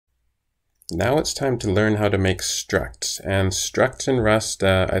Now it's time to learn how to make structs. And structs in Rust,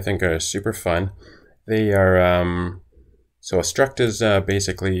 I think, are super fun. They are, so a struct is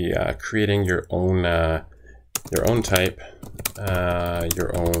basically creating your own type,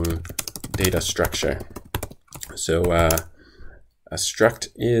 your own data structure. So a struct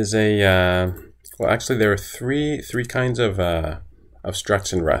is a, well, actually there are three kinds of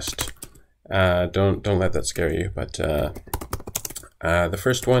structs in Rust. Don't let that scare you, but the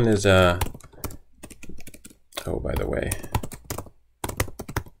first one is oh, by the way,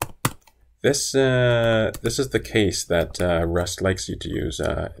 this is the case that Rust likes you to use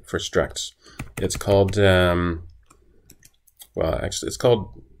for structs. It's called well, actually, it's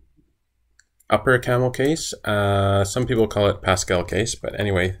called upper camel case. Some people call it Pascal case, but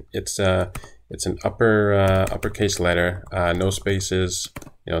anyway, it's an uppercase letter, no spaces,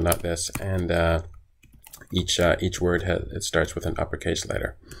 not this, and each word it starts with an uppercase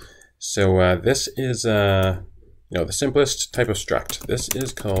letter. So this is the simplest type of struct. This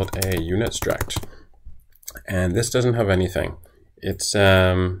is called a unit struct, and this doesn't have anything. It's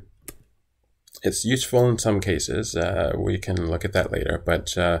useful in some cases. We can look at that later,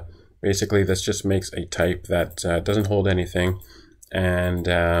 but basically this just makes a type that doesn't hold anything, and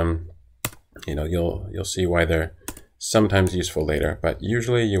you'll see why they're sometimes useful later, but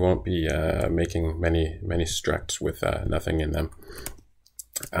usually you won't be making many structs with nothing in them.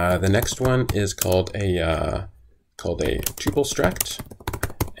 The next one is called a tuple struct,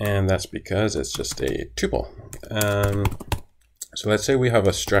 and that's because it's just a tuple. So let's say we have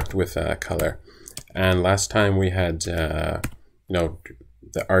a struct with color, and last time we had the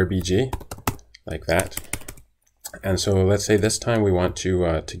RBG like that, and so let's say this time we want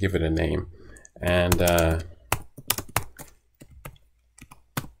to give it a name, and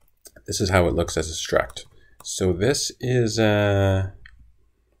this is how it looks as a struct. So this is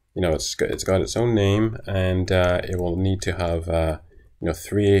it's got its own name, and it will need to have 3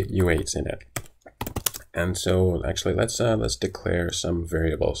 U8s in it. And so actually let's declare some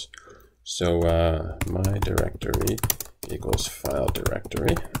variables. So my directory equals file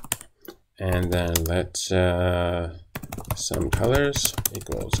directory, and then let's some colors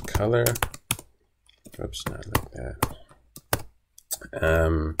equals color. Oops, not like that.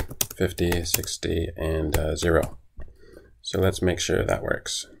 50, 60, and 0. So let's make sure that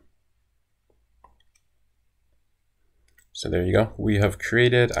works. So there you go. We have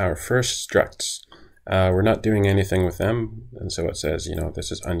created our first structs. We're not doing anything with them, and so it says,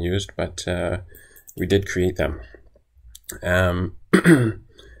 this is unused, but we did create them. Now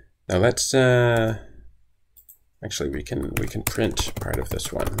let's actually we can print part of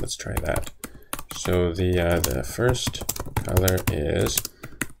this one. Let's try that. So the first color is,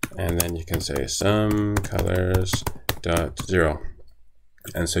 and then you can say some colors dot 0,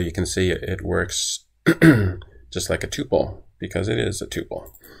 and so you can see it works just like a tuple, because it is a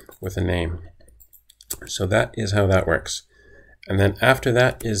tuple with a name. So that is how that works. And then after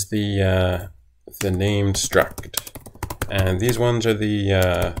that is the named struct, and these ones are the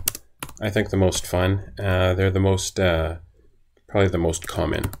I think the most fun. They're the most probably the most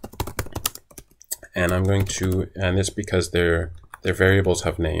common. And I'm going to, and it's because their variables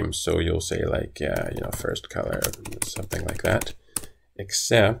have names, so you'll say like first color, something like that.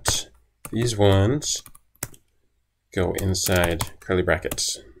 Except these ones go inside curly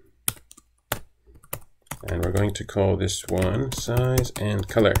brackets, and we're going to call this one size and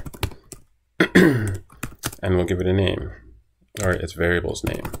color, and we'll give it a name, or its variable's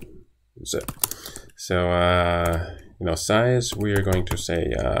name. So size, we are going to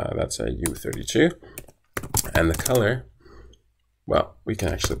say that's a U32, and the color, well, we can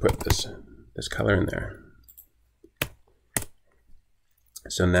actually put this color in there.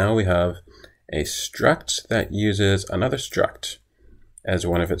 So now we have a struct that uses another struct as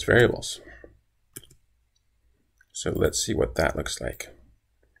one of its variables. So let's see what that looks like.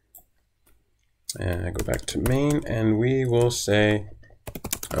 And I go back to main, and we will say,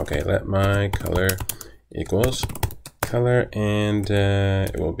 okay, let my color equals color, and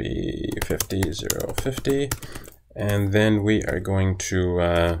it will be 50, 0, 50. And then we are going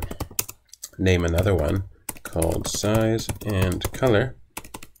to name another one called size and color.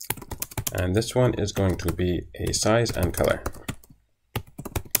 And this one is going to be a size and color.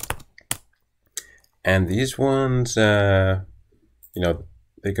 And these ones, they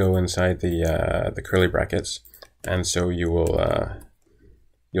go inside the curly brackets, and so you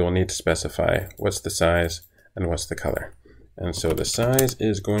will need to specify what's the size and what's the color. And so the size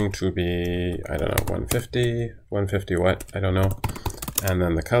is going to be, I don't know, 150 what, I don't know. And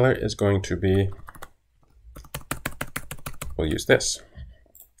then the color is going to be, we'll use this.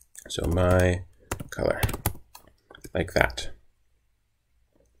 So my color, like that.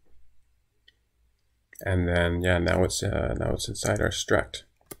 And then, yeah, now it's inside our struct.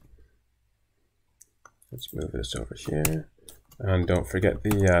 Let's move this over here, and don't forget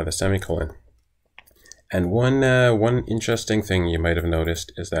the semicolon. And one interesting thing you might have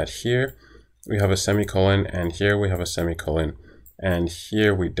noticed is that here we have a semicolon, and here we have a semicolon, and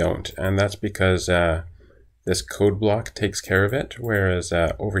here we don't. And that's because this code block takes care of it, whereas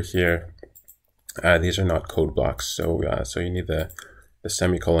over here these are not code blocks. So so you need the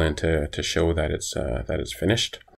semicolon to show that it's finished.